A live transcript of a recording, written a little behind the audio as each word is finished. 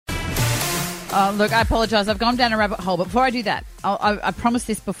Look, I apologise. I've gone down a rabbit hole. But before I do that, I promised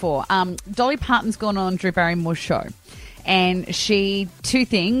this before. Dolly Parton's gone on Drew Barrymore's show. And two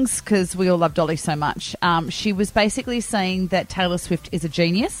things, because we all love Dolly so much. She was basically saying that Taylor Swift is a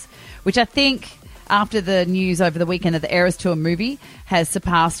genius, which I think, after the news over the weekend that the Eras Tour movie has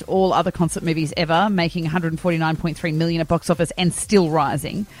surpassed all other concert movies ever, making $149.3 million at box office and still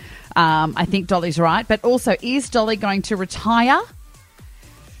rising. I think Dolly's right. But also, is Dolly going to retire?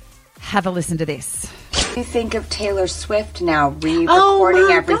 Have a listen to this. What do you think of Taylor Swift now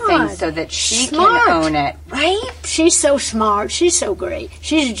re-recording everything so that she can own it? Right? She's so smart. She's so great.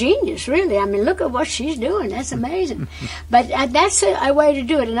 She's a genius, really. I mean, look at what she's doing. That's amazing. But that's a way to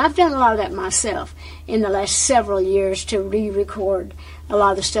do it. And I've done a lot of that myself in the last several years to re-record a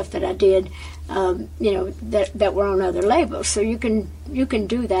lot of the stuff that I did, that were on other labels. So you can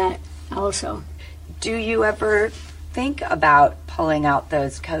do that also. Do you ever think about pulling out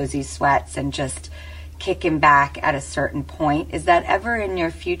those cozy sweats and just kicking back at a certain point? Is that ever in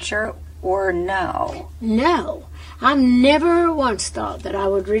your future or no? No. I've never once thought that I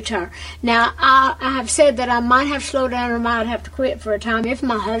would retire. Now, I have said that I might have slowed down or might have to quit for a time if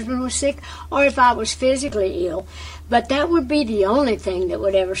my husband was sick or if I was physically ill. But that would be the only thing that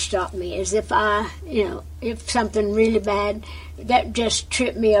would ever stop me, is if if something really bad that just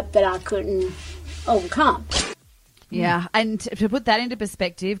tripped me up that I couldn't overcome. Yeah, and to put that into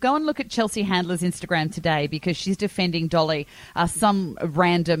perspective, go and look at Chelsea Handler's Instagram today, because she's defending Dolly. Some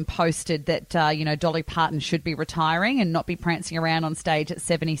random posted that, Dolly Parton should be retiring and not be prancing around on stage at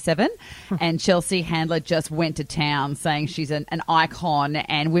 77. And Chelsea Handler just went to town saying she's an icon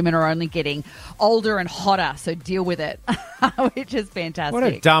and women are only getting older and hotter, so deal with it, which is fantastic. What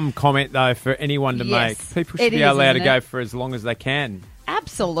a dumb comment, though, for anyone to make. People should be allowed to go for as long as they can.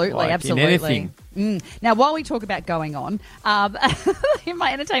 Absolutely, absolutely. In anything. Now, while we talk about going on, in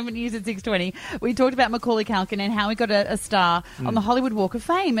my entertainment news at 6:20, we talked about Macaulay Culkin and how he got a star on the Hollywood Walk of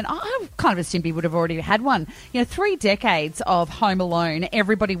Fame. And I kind of assumed he would have already had one. 3 decades of Home Alone,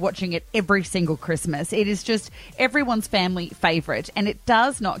 everybody watching it every single Christmas. It is just everyone's family favourite, and it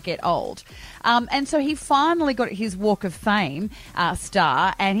does not get old. And so he finally got his Walk of Fame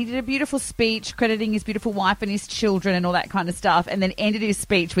star, and he did a beautiful speech crediting his beautiful wife and his children and all that kind of stuff, and then ended his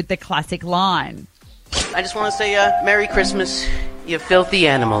speech with the classic line. I just want to say Merry Christmas, you filthy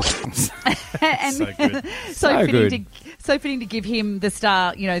animals. And so good. So fitting to give him the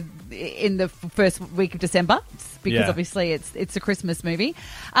star, in the first week of December, because obviously it's a Christmas movie.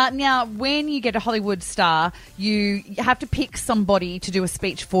 Now, when you get a Hollywood star, you have to pick somebody to do a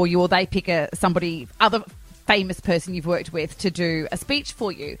speech for you, or they pick other famous person you've worked with to do a speech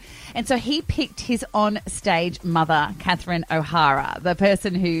for you. And so he picked his on-stage mother, Catherine O'Hara, the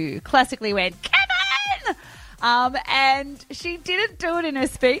person who classically went, Kevin! And she didn't do it in her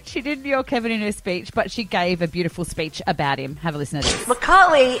speech. She didn't do Kevin in her speech, but she gave a beautiful speech about him. Have a listen to this.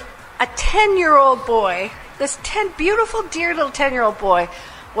 Macaulay, a 10-year-old boy, beautiful, dear little 10-year-old boy,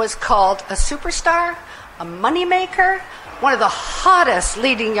 was called a superstar, a moneymaker, one of the hottest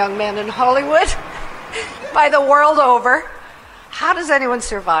leading young men in Hollywood by the world over. How does anyone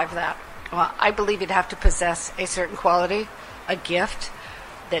survive that? Well, I believe you'd have to possess a certain quality, a gift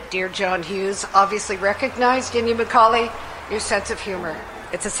that dear John Hughes obviously recognized in you, Macaulay, your sense of humor.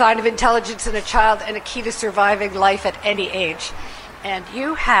 It's a sign of intelligence in a child and a key to surviving life at any age. And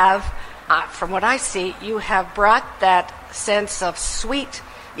you have, from what I see, you have brought that sense of sweet,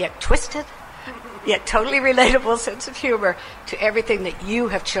 yet twisted, yet totally relatable sense of humor to everything that you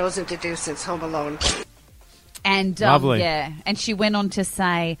have chosen to do since Home Alone. And Lovely. And she went on to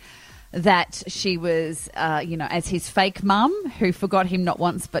say that she was, as his fake mum who forgot him not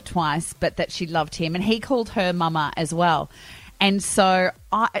once but twice, but that she loved him. And he called her mama as well. And so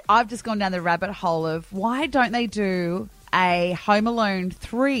I've just gone down the rabbit hole of why don't they do a Home Alone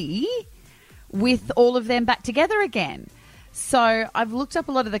 3 with all of them back together again? So I've looked up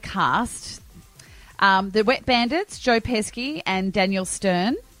a lot of the cast. The Wet Bandits, Joe Pesci and Daniel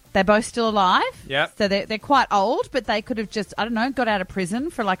Stern. They're both still alive. Yep. So they're quite old, but they could have just, got out of prison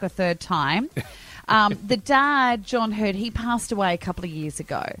for like a third time. The dad, John Hurd, he passed away a couple of years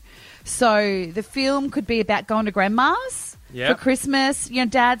ago. So the film could be about going to grandma's for Christmas.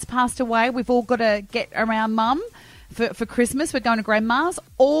 Dad's passed away. We've all got to get around mum for Christmas. We're going to grandma's.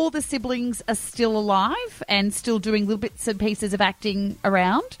 All the siblings are still alive and still doing little bits and pieces of acting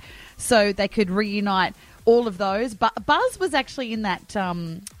around. So they could reunite all of those. But Buzz was actually in that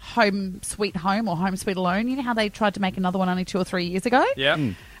Home Sweet Home or Home Sweet Alone. You know how they tried to make another one only 2 or 3 years ago? Yeah.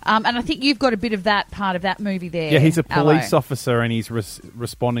 And I think you've got a bit of that part of that movie there. Yeah, he's a police officer and he's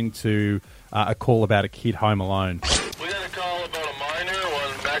responding to a call about a kid home alone. We got a call about a minor,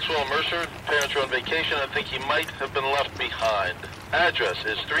 one back Maxwell Mercer. Parents are on vacation. I think he might have been left behind. Address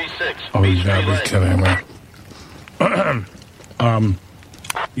is 36 you gotta be kidding me.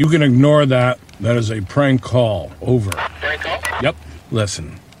 You can ignore that. That is a prank call. Over. Prank call? Yep.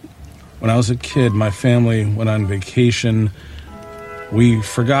 Listen. When I was a kid, my family went on vacation. We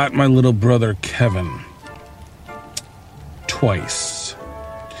forgot my little brother, Kevin. Twice.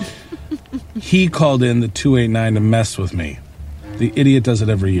 He called in the 289 to mess with me. The idiot does it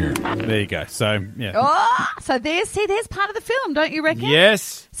every year. There you go. So, yeah. Oh, so there's part of the film, don't you reckon?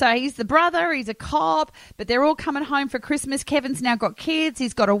 Yes. So he's the brother, he's a cop, but they're all coming home for Christmas. Kevin's now got kids,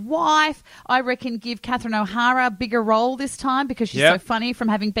 he's got a wife. I reckon give Catherine O'Hara a bigger role this time because she's so funny from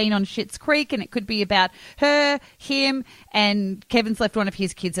having been on Schitt's Creek, and it could be about her, him, and Kevin's left one of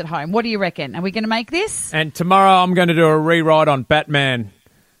his kids at home. What do you reckon? Are we going to make this? And tomorrow I'm going to do a rewrite on Batman.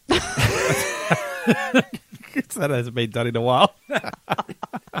 That hasn't been done in a while.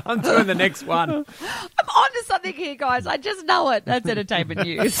 I'm doing the next one. I'm on to something here, guys. I just know it. That's entertainment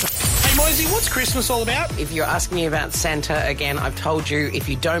news. Hey, Moisey, what's Christmas all about? If you're asking me about Santa again, I've told you, if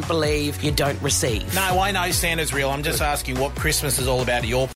you don't believe, you don't receive. No, I know Santa's real. I'm just asking what Christmas is all about at your